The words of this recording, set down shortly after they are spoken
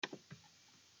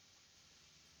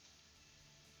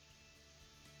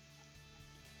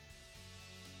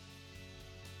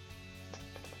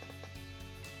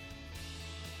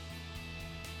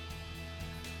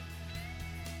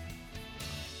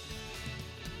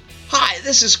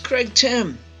This is Craig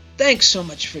Tim. Thanks so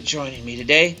much for joining me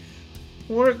today.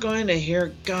 We're going to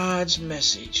hear God's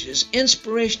message, His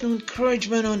inspirational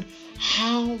encouragement on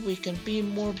how we can be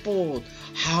more bold,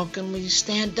 how can we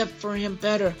stand up for Him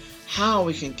better, how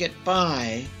we can get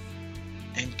by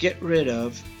and get rid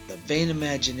of the vain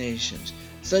imaginations,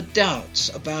 the doubts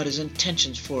about His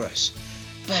intentions for us.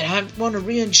 But I want to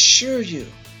reassure you,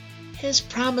 His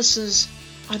promises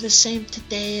are the same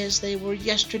today as they were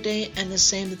yesterday and the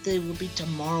same that they will be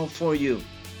tomorrow for you.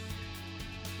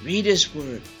 Read His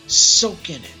Word, soak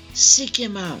in it, seek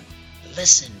Him out,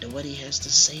 listen to what He has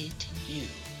to say to you.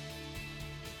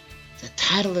 The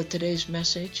title of today's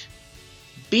message,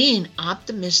 Being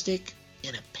Optimistic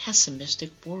in a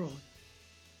Pessimistic World.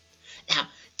 Now,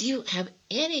 do you have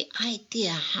any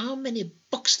idea how many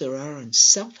books there are on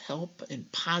self-help and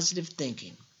positive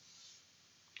thinking?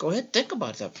 Go ahead, think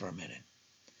about that for a minute.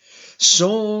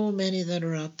 So many that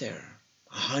are out there.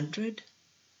 100,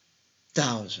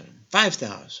 1,000,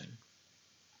 5,000,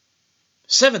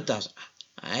 7,000.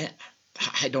 I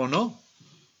don't know.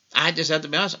 I just have to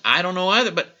be honest. I don't know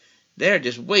either, but there are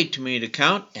just way too many to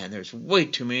count, and there's way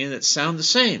too many that sound the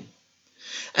same.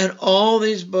 And all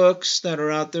these books that are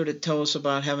out there to tell us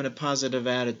about having a positive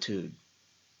attitude.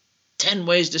 10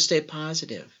 ways to stay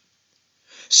positive.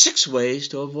 6 ways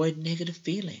to avoid negative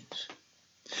feelings.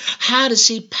 How to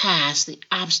see past the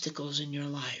obstacles in your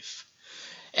life.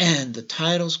 And the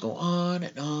titles go on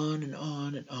and on and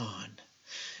on and on.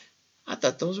 I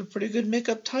thought those were pretty good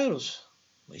make-up titles.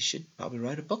 We should probably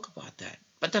write a book about that.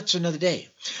 But that's another day.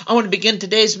 I want to begin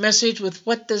today's message with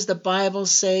what does the Bible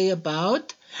say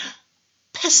about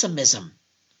pessimism,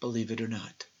 believe it or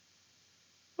not.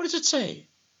 What does it say?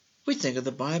 We think of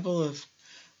the Bible of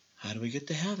how do we get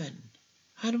to heaven?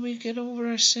 How do we get over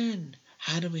our sin?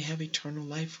 How do we have eternal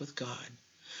life with God?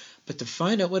 But to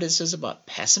find out what it says about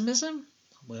pessimism,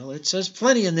 well, it says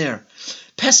plenty in there.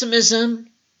 Pessimism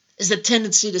is the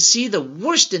tendency to see the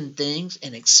worst in things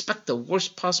and expect the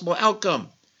worst possible outcome.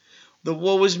 The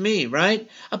woe is me, right?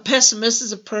 A pessimist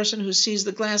is a person who sees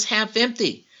the glass half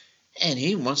empty, and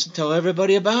he wants to tell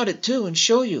everybody about it too and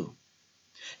show you.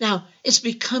 Now, it's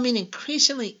becoming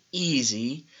increasingly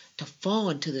easy to fall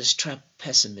into this trap of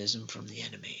pessimism from the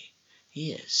enemy.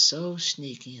 He is so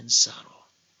sneaky and subtle.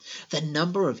 The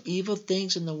number of evil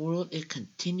things in the world, it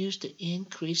continues to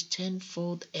increase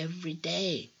tenfold every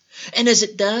day. And as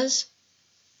it does,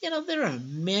 there are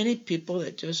many people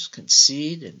that just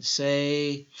concede and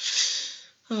say,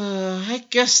 I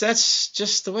guess that's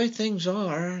just the way things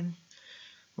are. And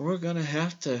we're going to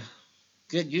have to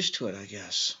get used to it, I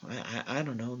guess. I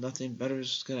don't know. Nothing better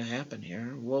is going to happen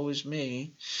here. Woe is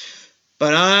me.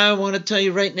 But I want to tell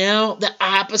you right now, the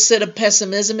opposite of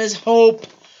pessimism is hope.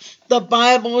 The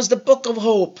Bible is the book of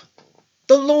hope.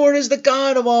 The Lord is the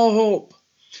God of all hope.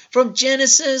 From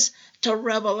Genesis to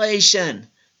Revelation,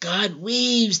 God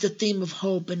weaves the theme of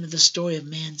hope into the story of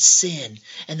man's sin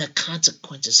and the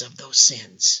consequences of those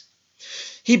sins.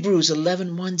 Hebrews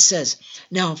 11:1 says,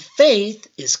 Now faith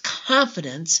is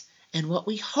confidence in what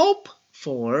we hope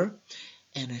for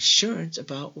and assurance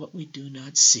about what we do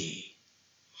not see.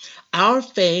 Our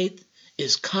faith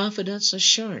is confidence,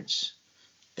 assurance.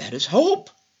 That is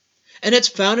hope. And it's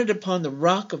founded upon the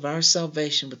rock of our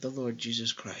salvation with the Lord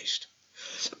Jesus Christ.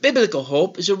 Biblical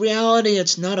hope is a reality.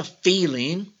 It's not a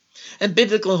feeling. And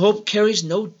biblical hope carries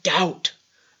no doubt.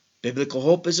 Biblical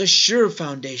hope is a sure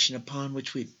foundation upon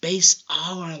which we base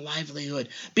our livelihood,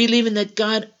 believing that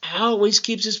God always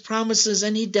keeps His promises,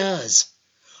 and He does.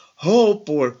 Hope,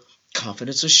 or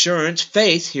confidence, assurance,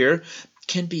 faith here,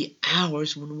 can be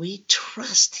ours when we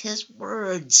trust His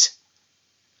words.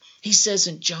 He says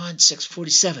in John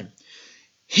 6:47,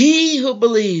 He who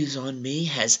believes on me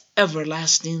has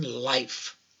everlasting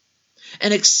life.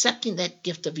 And accepting that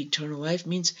gift of eternal life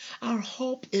means our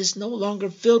hope is no longer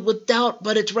filled with doubt,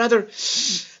 but it's rather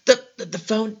the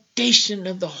foundation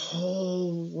of the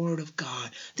whole Word of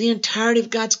God, the entirety of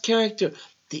God's character,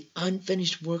 the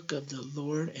unfinished work of the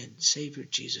Lord and Savior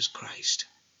Jesus Christ.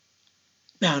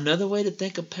 Now, another way to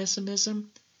think of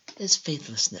pessimism is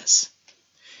faithlessness.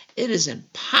 It is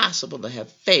impossible to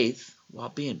have faith while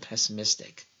being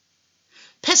pessimistic.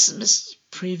 Pessimists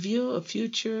preview a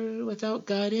future without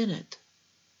God in it,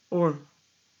 or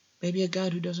maybe a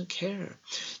God who doesn't care.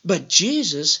 But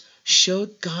Jesus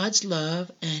showed God's love,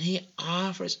 and He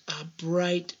offers a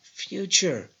bright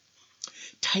future.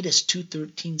 Titus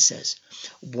 2:13 says,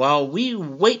 While we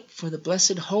wait for the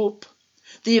blessed hope,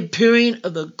 the appearing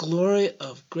of the glory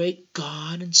of great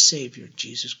God and Savior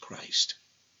Jesus Christ.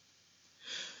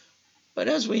 But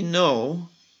as we know,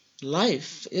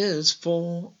 life is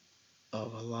full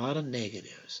of a lot of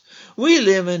negatives. We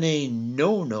live in a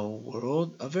no-no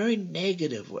world, a very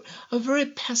negative world, a very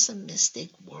pessimistic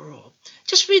world.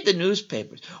 Just read the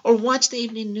newspapers or watch the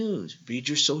evening news. Read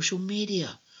your social media.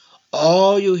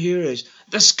 All you hear is,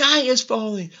 the sky is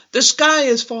falling, the sky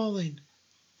is falling.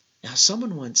 Now,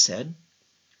 someone once said,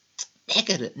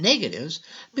 negatives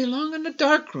belong in the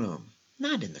dark room,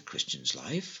 not in the Christian's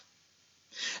life.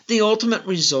 The ultimate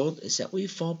result is that we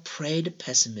fall prey to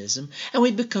pessimism and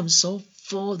we become so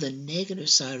full of the negative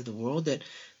side of the world that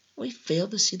we fail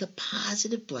to see the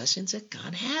positive blessings that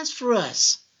God has for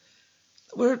us.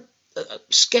 We're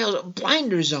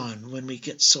blinders on when we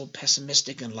get so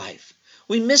pessimistic in life.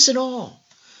 We miss it all.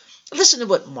 Listen to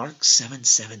what Mark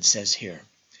 7:7 says here.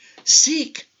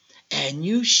 Seek and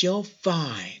you shall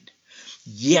find.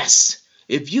 Yes,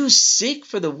 if you seek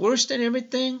for the worst in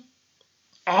everything,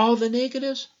 all the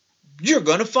negatives, you're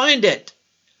going to find it.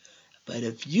 But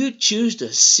if you choose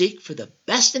to seek for the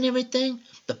best in everything,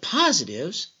 the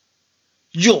positives,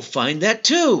 you'll find that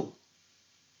too.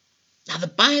 Now the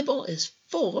Bible is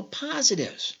full of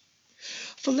positives.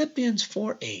 Philippians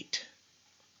 4:8.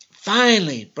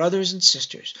 Finally, brothers and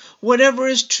sisters, whatever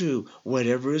is true,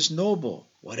 whatever is noble,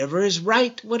 whatever is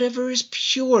right, whatever is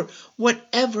pure,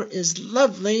 whatever is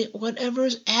lovely, whatever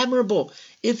is admirable,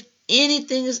 if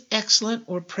anything is excellent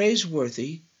or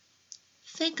praiseworthy,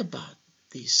 think about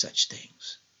these such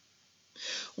things.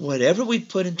 Whatever we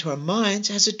put into our minds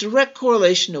has a direct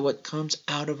correlation to what comes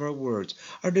out of our words,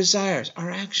 our desires, our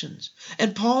actions.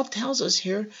 And Paul tells us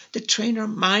here to train our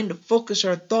mind to focus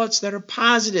our thoughts that are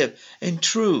positive and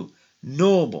true,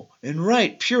 noble and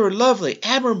right, pure, lovely,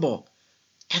 admirable,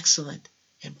 excellent,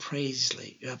 and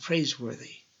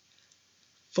praiseworthy.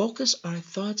 Focus our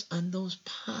thoughts on those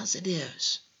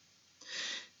positives.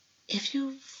 If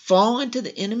you fall into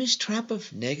the enemy's trap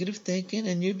of negative thinking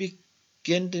and you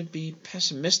begin to be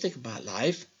pessimistic about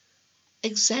life,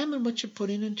 examine what you're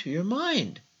putting into your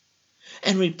mind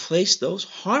and replace those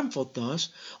harmful thoughts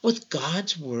with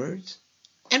God's words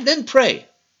and then pray.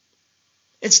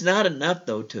 It's not enough,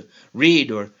 though, to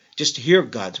read or just hear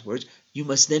God's words. You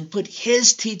must then put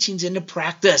His teachings into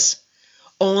practice.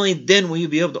 Only then will you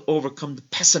be able to overcome the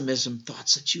pessimism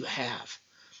thoughts that you have.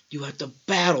 You have to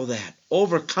battle that,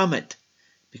 overcome it,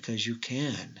 because you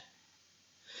can.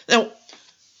 Now,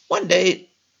 one day,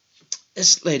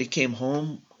 this lady came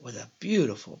home with a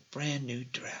beautiful brand new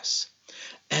dress,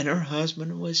 and her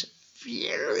husband was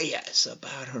furious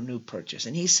about her new purchase.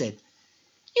 And he said,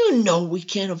 "You know we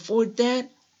can't afford that.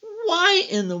 Why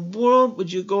in the world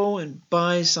would you go and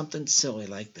buy something silly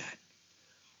like that?"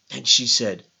 And she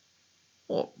said,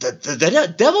 "Well,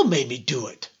 the devil made me do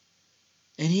it."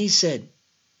 And he said,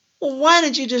 "Well, why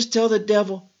didn't you just tell the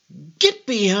devil, 'Get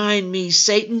behind me,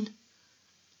 Satan'?"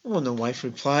 Well, the wife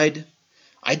replied,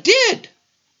 "I did.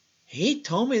 He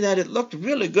told me that it looked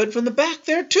really good from the back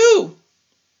there, too."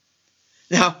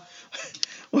 Now,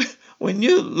 when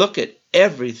you look at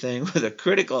everything with a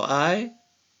critical eye,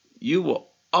 you will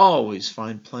always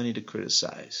find plenty to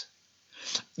criticize.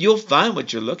 You'll find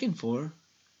what you're looking for.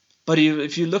 But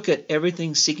if you look at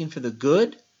everything seeking for the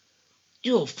good,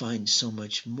 you'll find so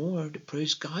much more to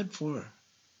praise God for.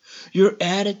 Your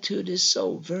attitude is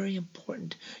so very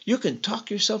important. You can talk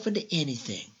yourself into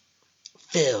anything.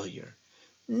 Failure,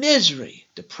 misery,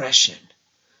 depression,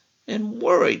 and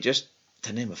worry, just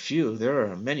to name a few.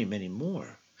 There are many, many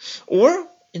more. Or,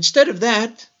 instead of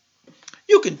that,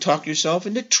 you can talk yourself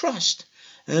into trust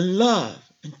and love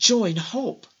and joy and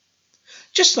hope.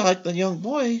 Just like the young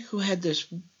boy who had this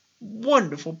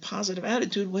wonderful positive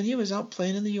attitude when he was out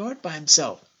playing in the yard by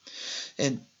himself.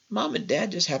 And Mom and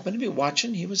Dad just happened to be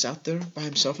watching. He was out there by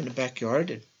himself in the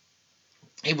backyard, and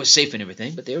he was safe and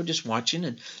everything, but they were just watching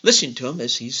and listening to him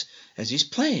as he's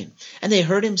playing. And they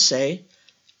heard him say,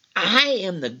 "I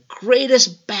am the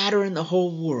greatest batter in the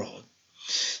whole world."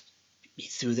 He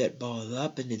threw that ball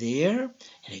up into the air,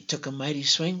 and he took a mighty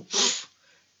swing.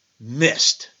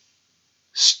 Missed.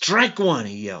 "Strike one,"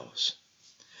 he yells.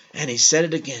 And he said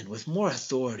it again with more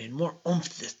authority and more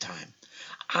oomph this time.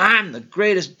 "I'm the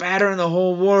greatest batter in the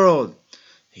whole world."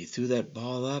 He threw that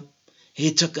ball up.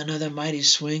 He took another mighty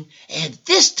swing, and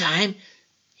this time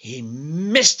he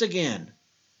missed again.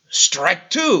 "Strike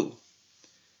two."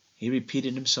 He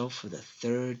repeated himself for the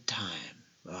third time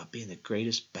about being the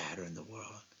greatest batter in the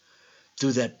world.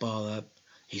 Threw that ball up.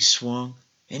 He swung,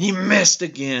 and he missed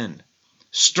again.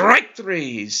 "Strike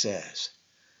three," he says.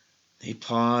 He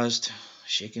paused,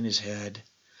 shaking his head,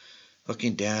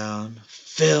 looking down.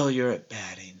 Failure at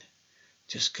batting.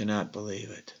 Just could not believe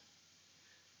it.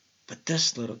 But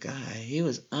this little guy, he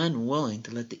was unwilling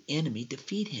to let the enemy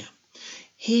defeat him.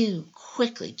 He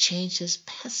quickly changed his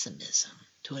pessimism.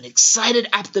 to an excited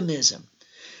optimism.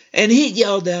 And he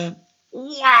yelled out,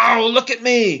 "Wow, look at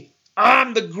me.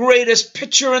 I'm the greatest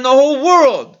pitcher in the whole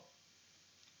world."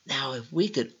 Now, if we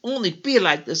could only be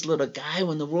like this little guy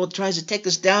when the world tries to take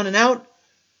us down and out,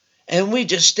 and we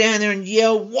just stand there and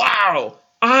yell, "Wow,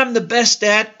 I'm the best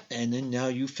at," and then now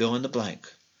you fill in the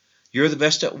blank. You're the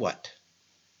best at what?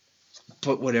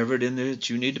 Put whatever it in there that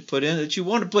you need to put in, that you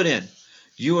want to put in.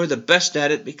 You are the best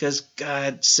at it because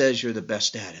God says you're the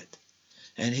best at it.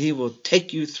 And he will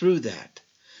take you through that.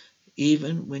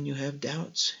 Even when you have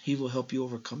doubts, he will help you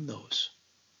overcome those.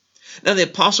 Now, the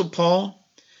Apostle Paul,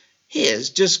 he has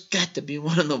just got to be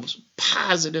one of the most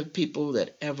positive people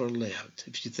that ever lived,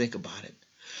 if you think about it.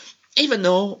 Even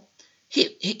though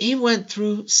he went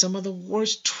through some of the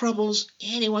worst troubles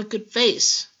anyone could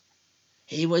face.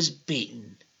 He was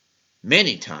beaten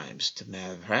many times, to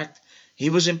matter of fact. He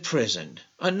was imprisoned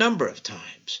a number of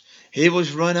times. He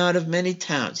was run out of many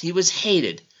towns. He was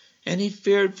hated, and he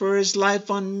feared for his life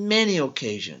on many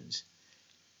occasions.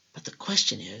 But the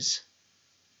question is,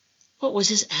 what was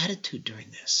his attitude during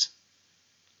this?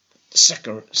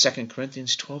 2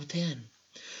 Corinthians 12:10.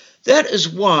 That is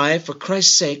why, for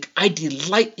Christ's sake, I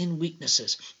delight in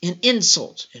weaknesses, in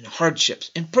insults, in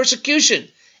hardships, in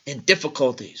persecution, in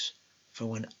difficulties. For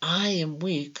when I am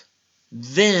weak,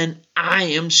 then I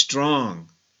am strong.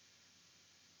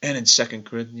 And in 2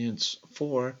 Corinthians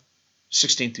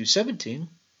 4:16-17,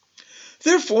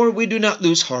 therefore we do not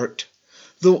lose heart.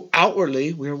 Though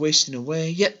outwardly we are wasting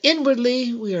away, yet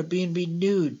inwardly we are being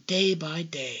renewed day by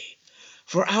day.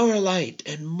 For our light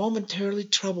and momentarily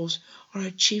troubles are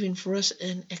achieving for us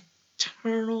an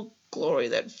eternal glory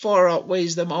that far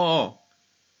outweighs them all.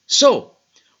 So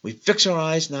we fix our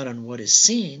eyes not on what is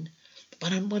seen,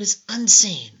 but on what is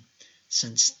unseen,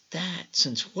 since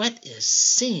what is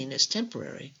seen is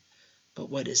temporary, but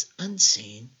what is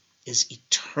unseen is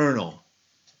eternal.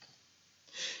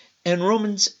 And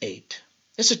Romans 8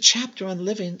 is a chapter on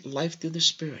living life through the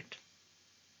Spirit.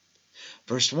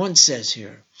 Verse 1 says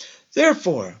here,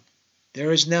 therefore,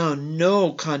 there is now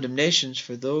no condemnation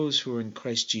for those who are in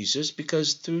Christ Jesus,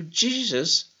 because through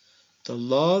Jesus, the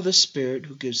law of the Spirit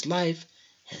who gives life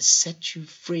has set you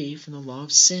free from the law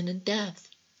of sin and death.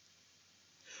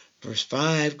 Verse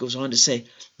 5 goes on to say,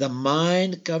 the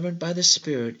mind governed by the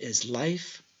Spirit is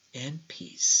life and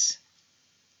peace.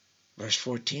 Verse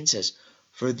 14 says,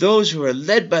 for those who are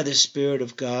led by the Spirit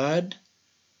of God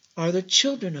are the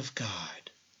children of God.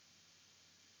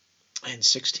 And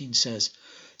 16 says,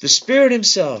 the Spirit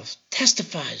himself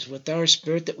testifies with our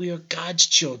spirit that we are God's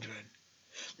children.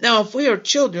 Now, if we are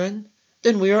children,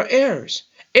 then we are heirs,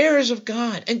 heirs of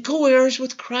God, and co-heirs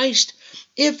with Christ,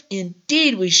 if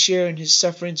indeed we share in his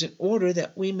sufferings, in order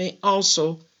that we may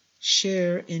also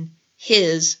share in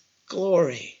his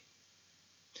glory.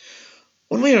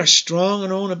 When we are strong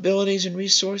in our own abilities and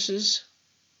resources,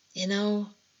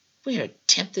 we are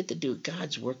tempted to do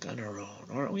God's work on our own,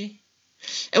 aren't we?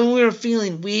 And when we are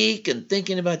feeling weak and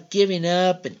thinking about giving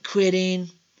up and quitting,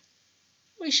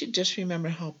 we should just remember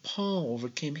how Paul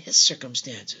overcame his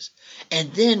circumstances.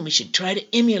 And then we should try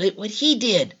to emulate what he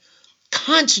did.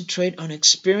 Concentrate on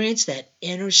experience that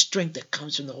inner strength that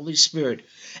comes from the Holy Spirit.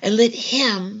 And let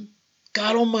him,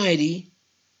 God Almighty,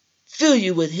 fill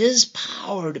you with his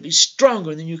power to be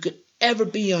stronger than you could ever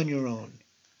be on your own.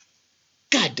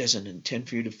 God doesn't intend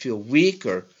for you to feel weak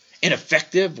or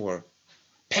ineffective or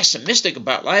pessimistic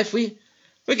about life. We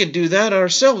can do that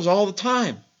ourselves all the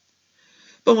time.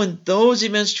 But when those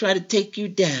events try to take you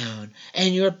down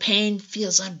and your pain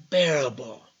feels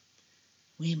unbearable,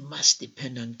 we must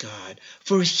depend on God,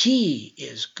 for he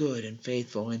is good and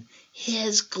faithful, and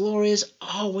his glory is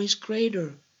always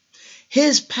greater.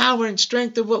 His power and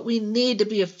strength are what we need to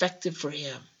be effective for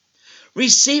him.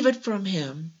 Receive it from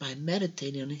him by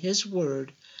meditating on his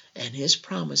word and his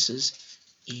promises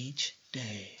each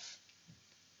day.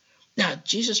 Now,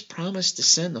 Jesus promised to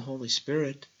send the Holy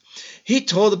Spirit. He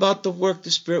told about the work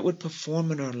the Spirit would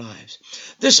perform in our lives.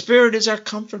 The Spirit is our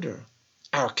comforter,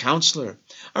 our counselor,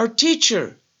 our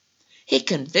teacher. He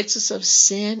convicts us of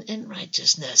sin and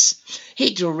righteousness.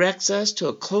 He directs us to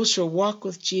a closer walk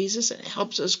with Jesus and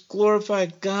helps us glorify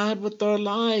God with our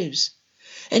lives.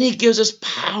 And he gives us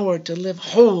power to live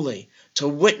holy, to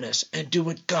witness, and do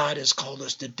what God has called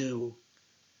us to do.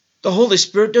 The Holy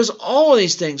Spirit does all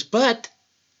these things, but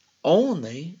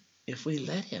only if we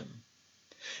let him.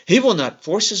 He will not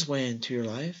force his way into your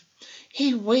life.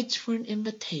 He waits for an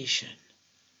invitation.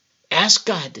 Ask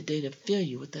God today to fill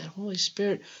you with that Holy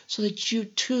Spirit so that you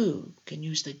too can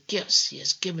use the gifts he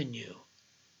has given you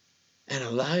and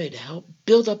allow you to help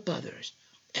build up others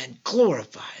and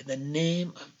glorify the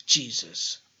name of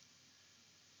Jesus.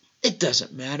 It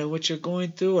doesn't matter what you're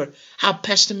going through or how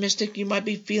pessimistic you might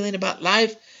be feeling about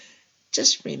life.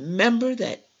 Just remember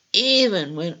that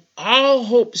even when all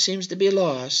hope seems to be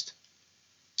lost,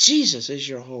 Jesus is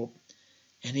your hope,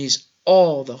 and He's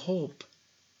all the hope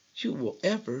you will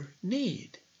ever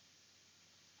need.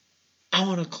 I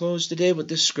want to close today with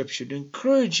this scripture to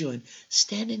encourage you in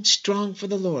standing strong for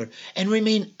the Lord and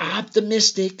remain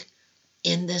optimistic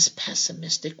in this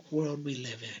pessimistic world we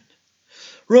live in.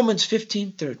 Romans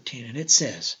 15:13, and it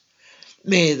says,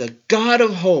 "May the God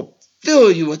of hope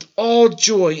fill you with all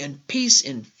joy and peace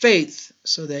in faith,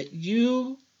 so that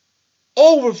you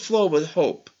overflow with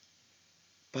hope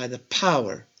by the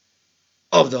power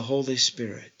of the Holy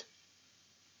Spirit."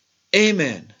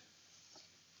 Amen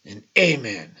and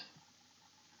amen.